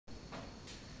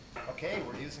Okay,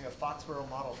 we're using a Foxborough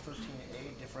Model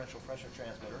 13A differential pressure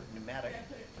transmitter, pneumatic,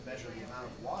 to measure the amount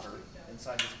of water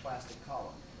inside this plastic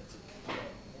column. It's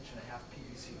an 1.5-inch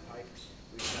PVC pipe.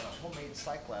 We've got a homemade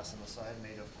sightglass on the side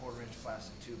made of 1/4-inch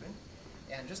plastic tubing.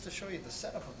 And just to show you the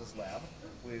setup of this lab,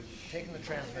 we've taken the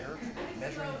transmitter,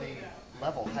 measuring the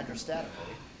level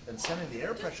hydrostatically, then sending the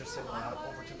air pressure signal out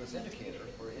over to this indicator.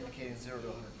 We're indicating 0 to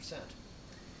 100%.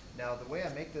 Now, the way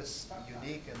I make this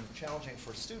unique and challenging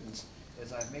for students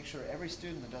is I make sure every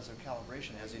student that does their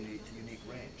calibration has a unique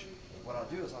range. What I'll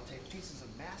do is I'll take pieces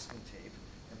of masking tape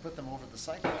and put them over the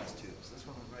sightglass tubes. This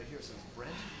one right here says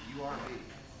Brent URV.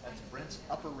 That's Brent's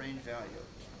upper range value.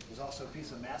 There's also a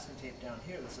piece of masking tape down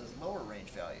here that says lower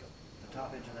range value, the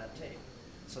top edge of that tape.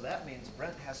 So that means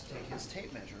Brent has to take his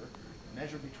tape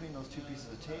measure between those two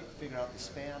pieces of tape, figure out the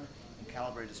span, and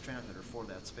calibrate his transmitter for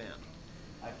that span.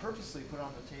 I purposely put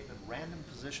on the tape in random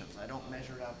positions. I don't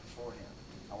measure it out beforehand.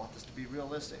 I want this to be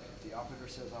realistic. If the operator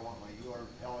says I want my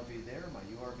LRV there, my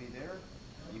URV there,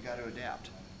 you got to adapt.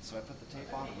 So I put the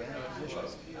tape on in random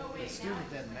positions. The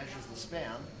student then measures the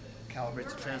span,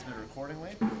 calibrates the transmitter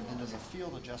accordingly, and does a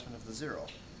field adjustment of the zero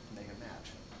to make it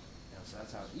match. And so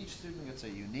that's how each student gets a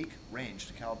unique range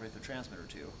to calibrate the transmitter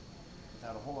to,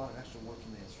 without a whole lot of extra work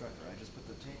from the instructor. I just put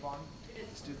the tape on,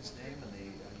 the student's name and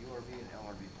the URV and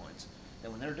LRV points.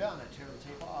 Then when they're done, I tear the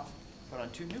tape off, put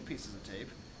on 2 new pieces of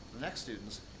tape, the next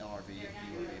student's LRV and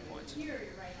URV points.